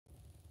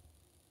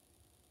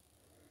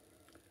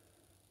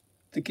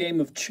The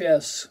game of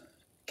chess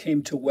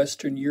came to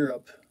Western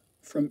Europe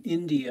from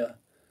India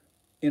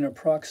in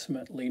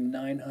approximately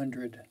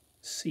 900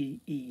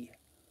 CE,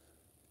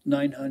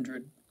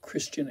 900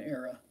 Christian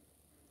era,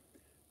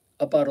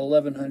 about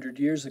 1100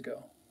 years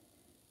ago.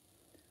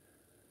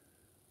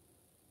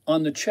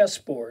 On the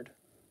chessboard,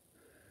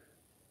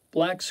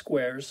 black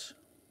squares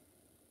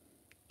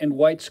and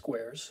white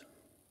squares,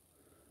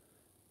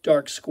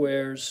 dark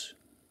squares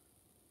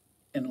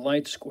and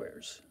light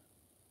squares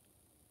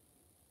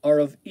are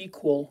of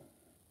equal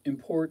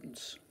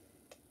importance.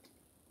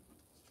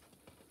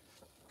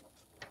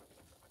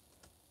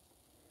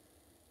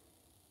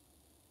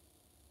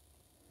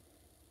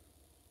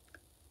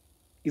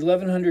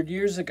 $1,100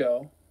 years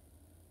ago,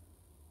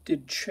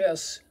 did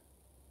chess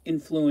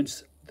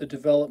influence the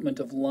development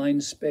of line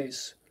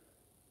space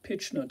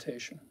pitch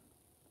notation?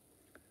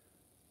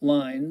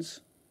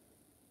 Lines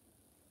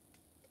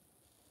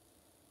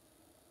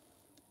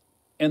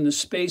and the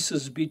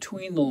spaces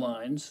between the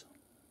lines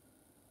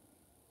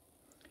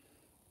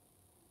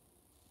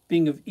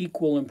being of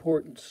equal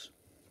importance.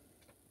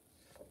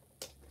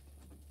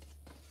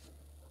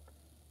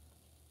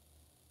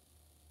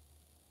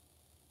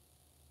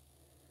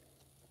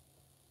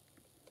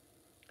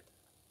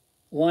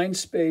 Line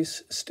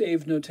space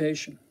stave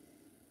notation.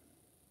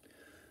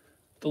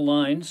 The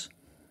lines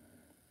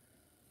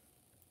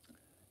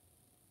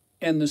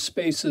and the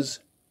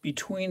spaces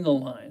between the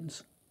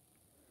lines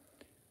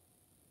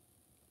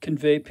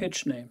convey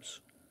pitch names.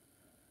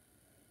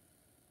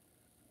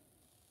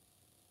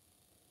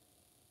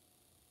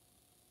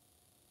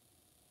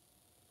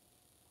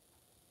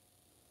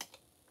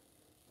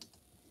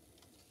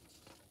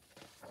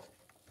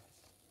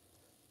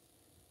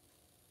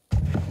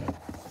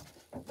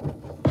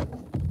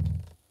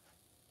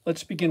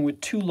 Let's begin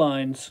with 2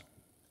 lines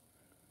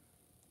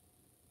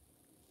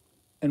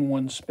and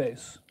 1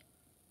 space.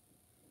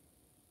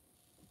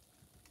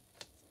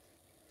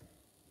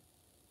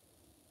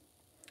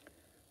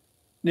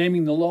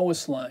 Naming the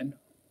lowest line,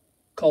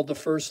 called the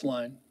first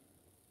line,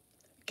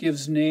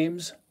 gives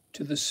names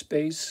to the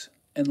space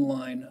and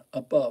line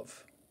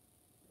above,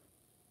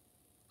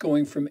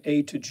 going from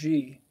A to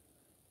G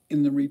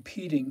in the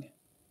repeating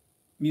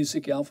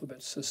music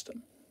alphabet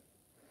system.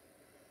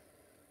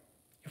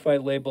 If I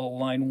label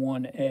line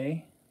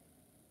 1A,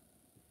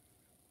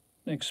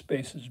 next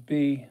space is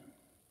B,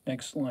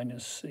 next line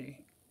is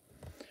C.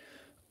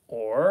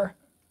 Or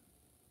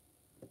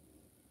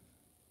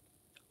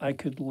I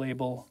could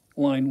label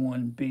line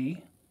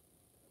 1B,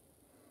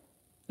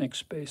 next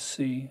space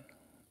C,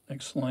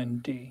 next line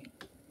D.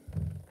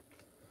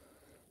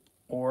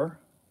 Or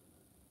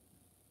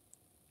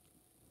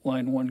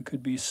line 1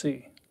 could be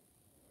C,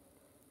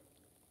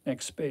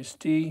 next space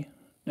D,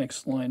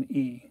 next line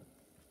E.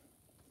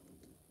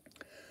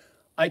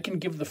 I can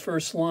give the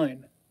first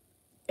line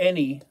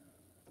any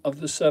of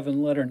the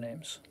 7 letter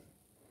names.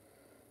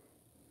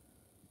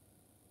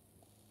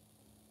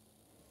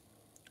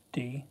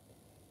 D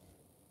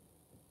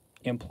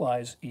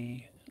implies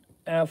E,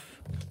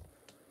 F.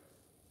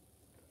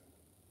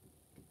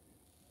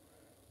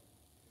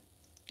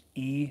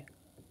 E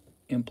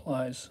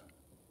implies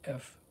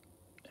F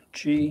and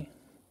G.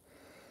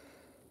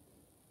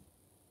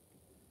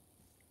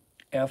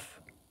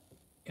 F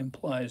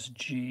implies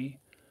G,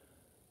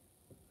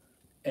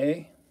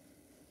 A.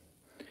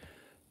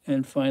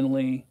 And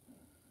finally,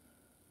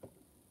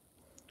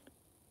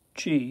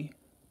 G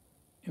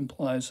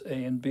implies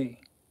A and B.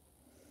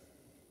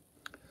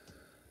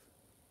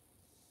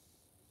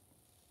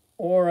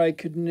 Or I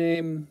could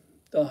name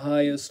the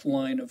highest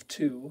line of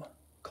 2,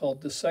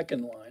 called the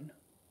second line,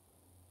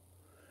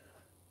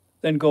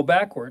 then go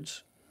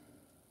backwards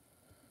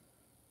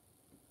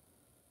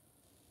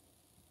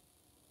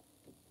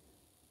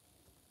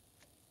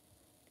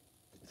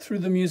through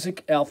the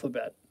music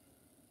alphabet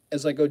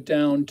as I go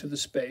down to the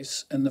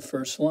space and the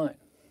first line.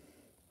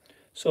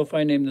 So if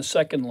I name the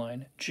second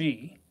line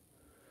G,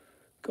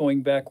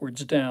 going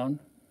backwards down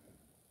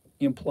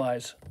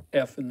implies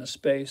F in the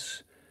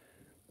space,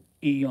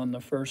 E on the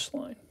first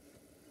line.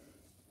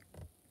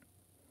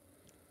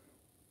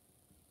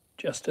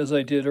 Just as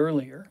I did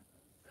earlier,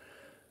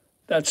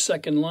 that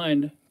second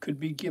line could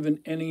be given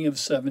any of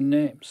 7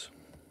 names.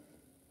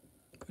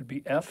 Could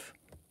be F,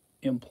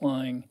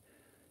 implying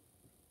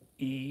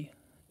E,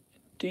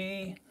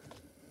 D.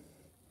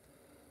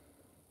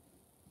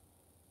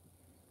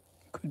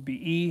 Could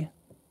be E,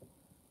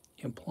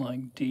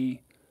 implying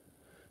D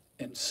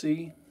and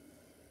C.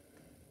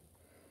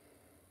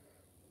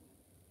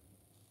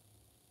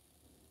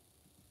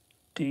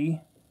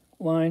 D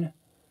line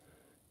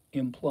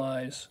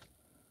implies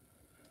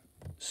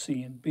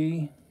C and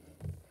B.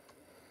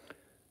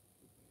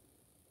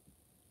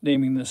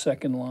 Naming the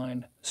second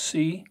line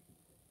C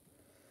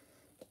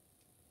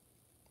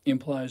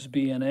implies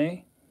B and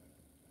A.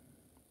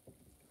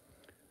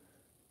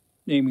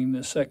 Naming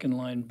the second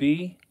line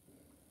B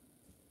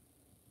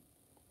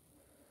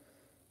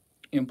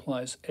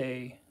implies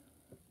A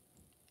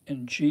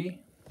and G.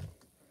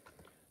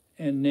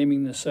 And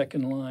naming the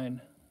second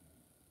line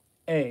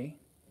A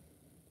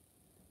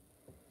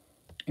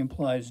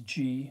implies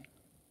G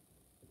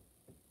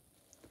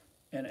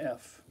and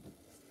F.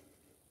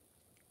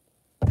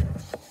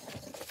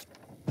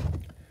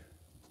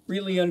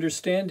 Really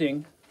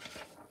understanding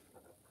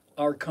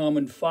our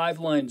common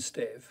 5-line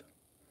stave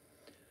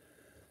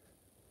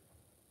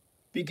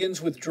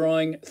begins with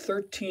drawing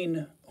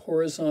 13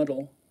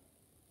 horizontal,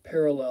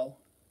 parallel,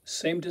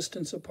 same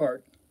distance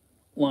apart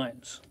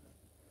lines.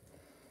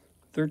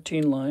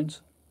 13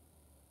 lines,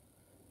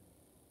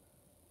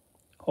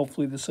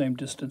 hopefully the same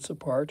distance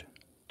apart.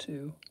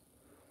 2,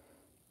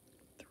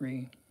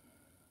 3,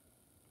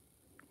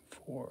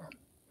 4,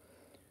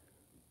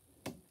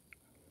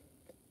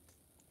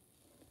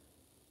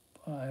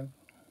 5,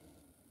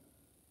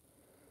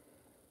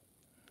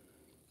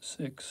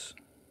 6,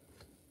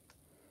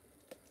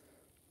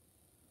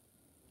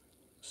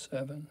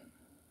 7,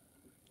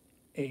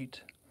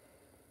 8,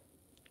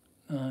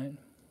 9,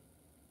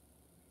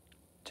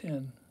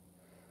 10,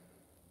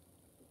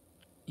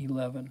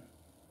 11,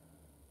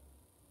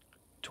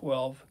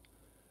 12,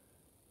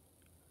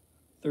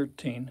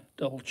 13,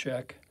 double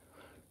check,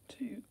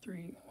 2,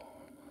 3, 4,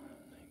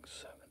 6,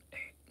 7, 8,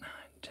 9,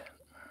 10,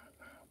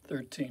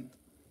 13.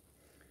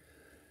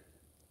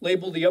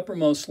 Label the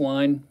uppermost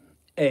line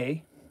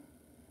A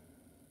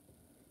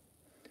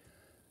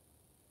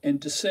and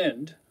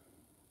descend,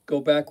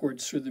 go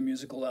backwards through the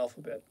musical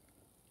alphabet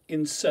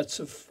in sets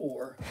of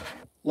 4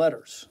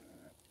 letters.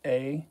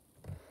 A,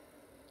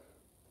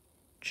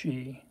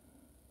 G,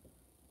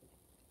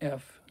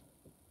 F,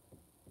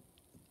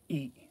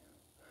 E.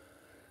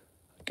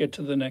 Get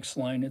to the next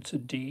line, it's a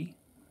D,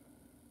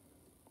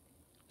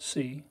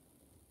 C,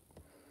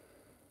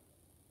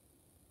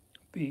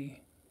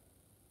 B,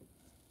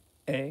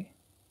 A.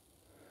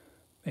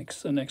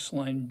 Makes the next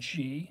line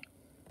G,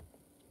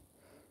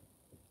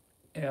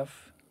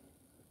 F,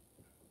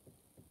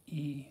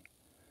 E,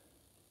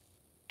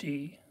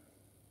 D.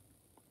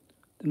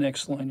 The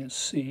next line is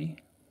C,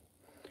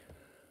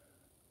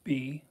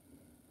 B,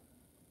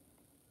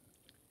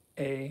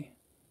 A,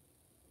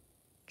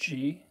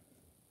 G,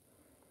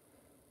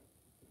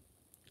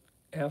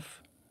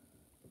 F,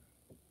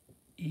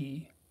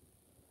 E,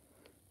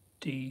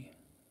 D,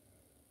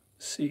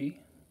 C,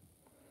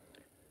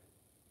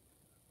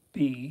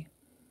 B,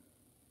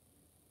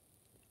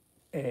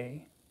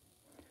 A,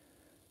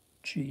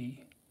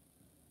 G,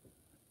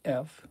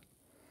 F,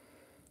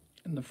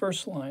 and the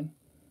first line,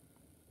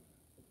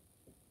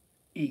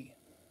 E.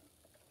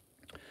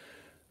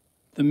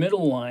 The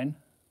middle line,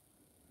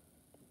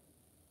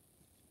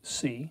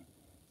 C.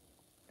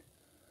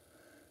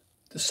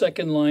 The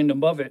second line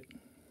above it,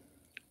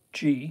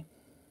 G.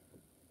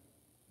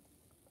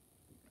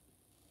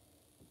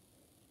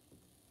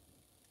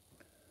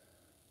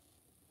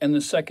 And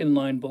the second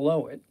line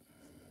below it,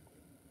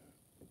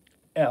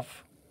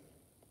 F,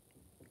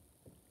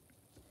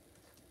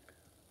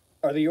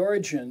 are the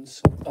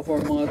origins of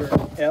our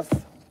modern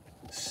F,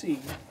 C,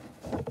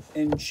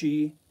 and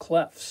G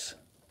clefs.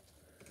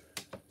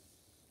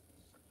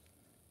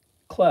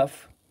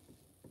 Clef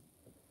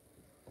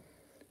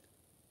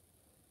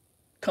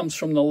comes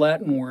from the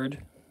Latin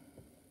word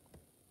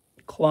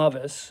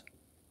clavis,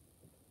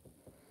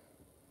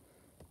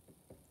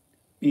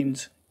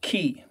 means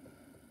key.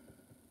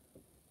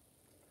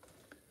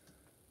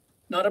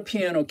 Not a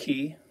piano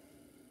key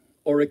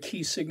or a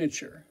key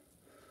signature,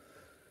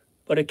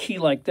 but a key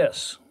like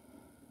this.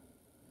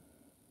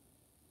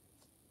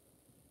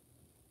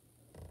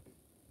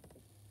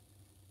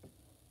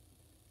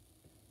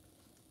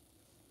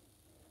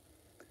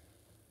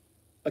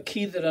 A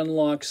key that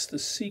unlocks the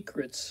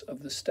secrets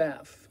of the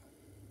staff.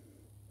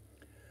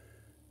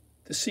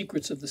 The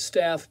secrets of the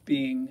staff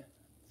being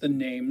the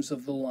names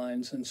of the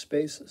lines and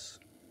spaces.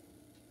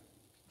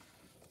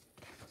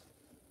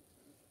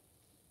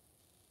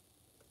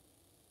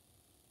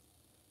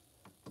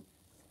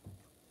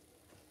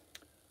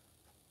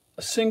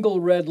 A single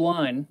red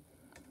line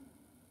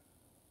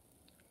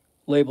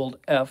labeled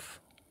F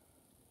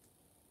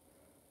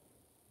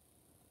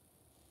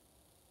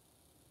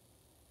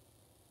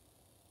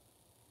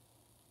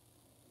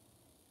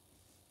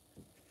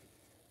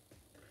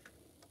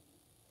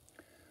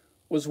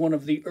was one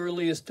of the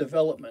earliest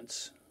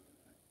developments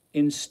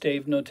in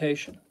stave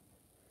notation.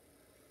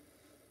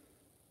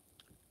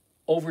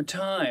 Over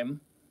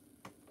time,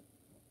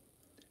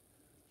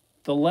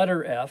 the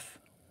letter F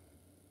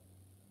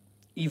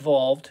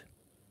evolved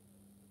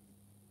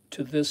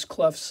to this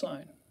clef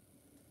sign.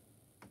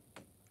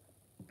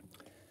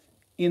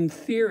 In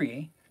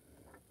theory,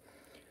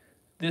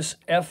 this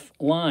F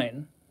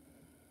line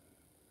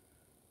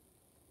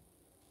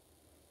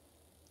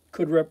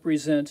could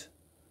represent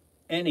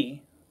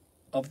any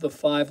of the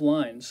 5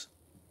 lines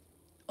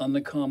on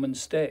the common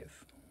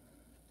stave.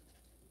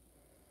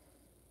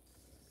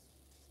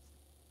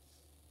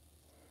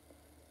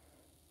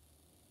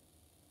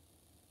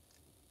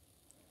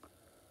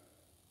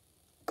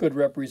 Could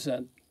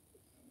represent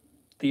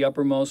the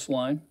uppermost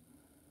line,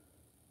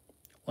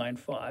 line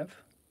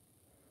 5.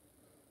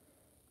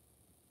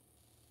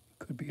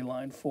 Could be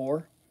line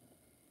 4.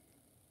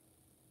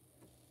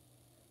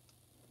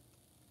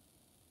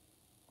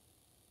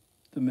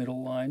 the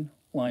middle line,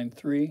 line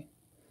 3,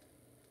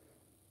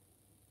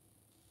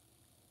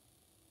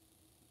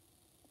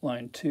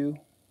 line 2,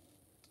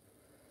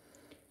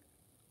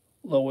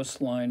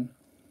 lowest line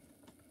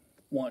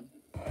 1.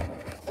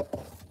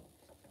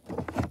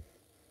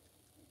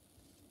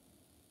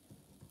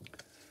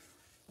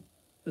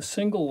 The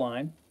single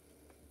line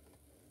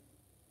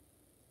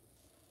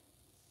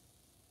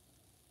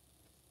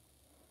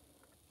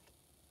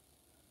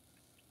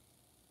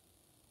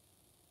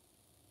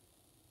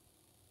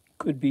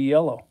could be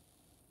yellow.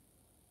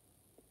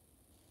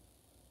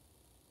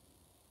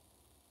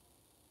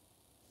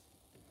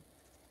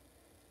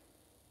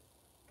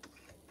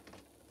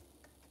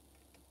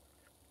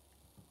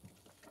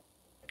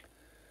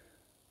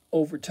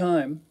 Over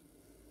time,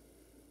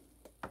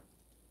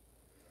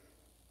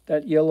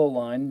 that yellow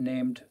line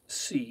named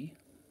C,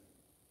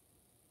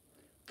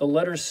 the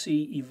letter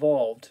C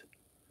evolved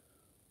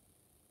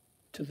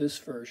to this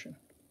version.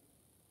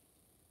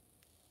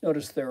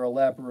 Notice there are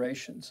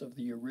elaborations of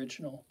the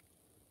original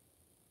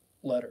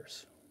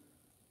letters.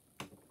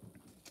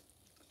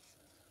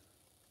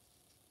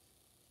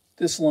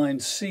 This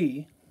line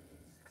C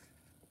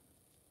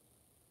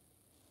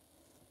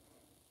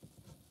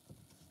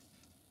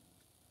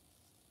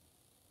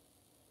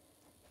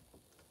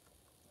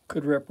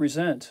could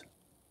represent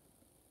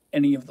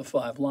any of the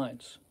 5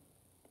 lines.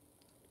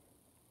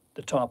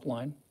 The top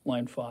line,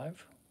 line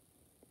 5,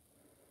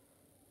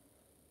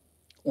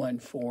 line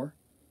 4,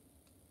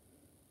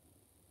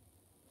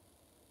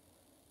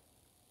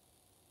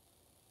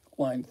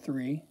 line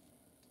 3,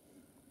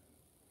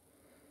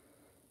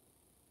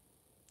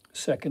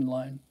 second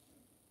line,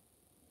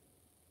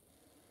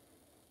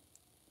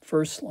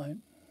 first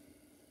line,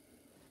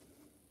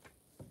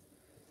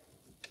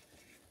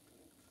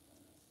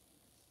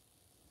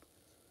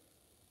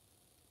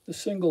 the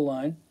single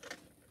line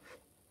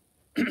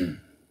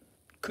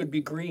could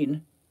be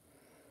green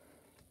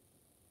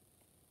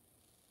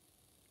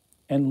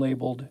and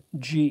labeled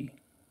G.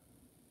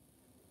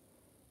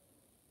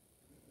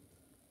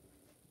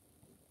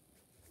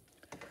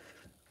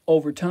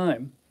 Over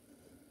time,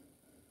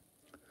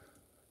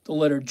 the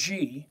letter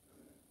G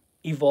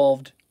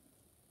evolved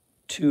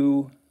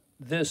to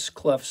this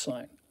clef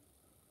sign.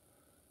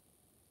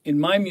 In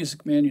my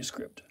music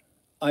manuscript,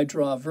 I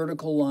draw a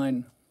vertical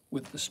line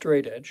with the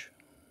straight edge,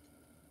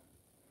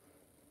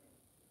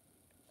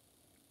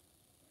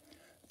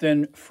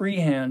 then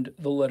freehand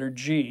the letter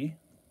G.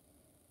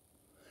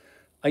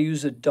 I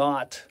use a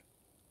dot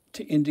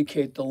to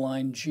indicate the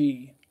line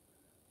G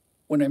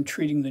when I'm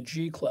treating the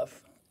G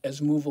clef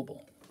as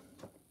movable.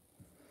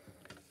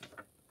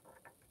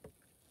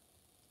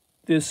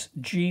 This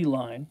G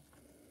line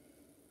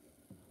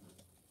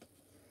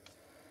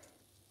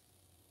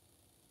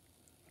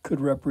could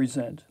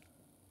represent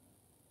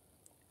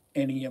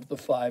any of the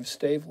 5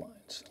 stave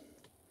lines.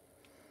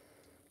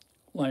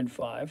 Line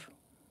 5,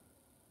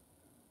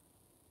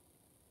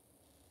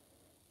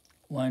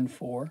 line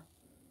 4,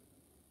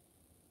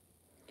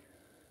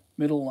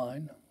 middle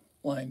line,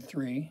 line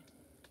 3.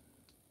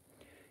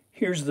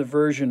 Here's the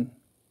version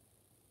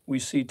we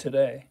see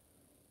today.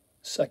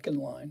 Second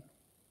line,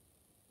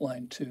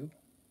 line 2.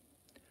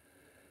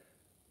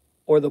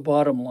 Or the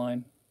bottom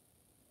line,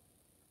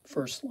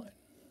 first line.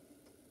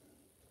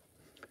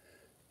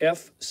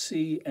 F,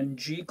 C, and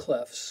G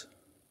clefs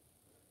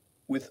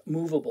with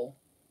movable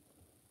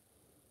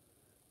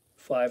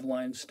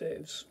 5-line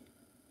staves.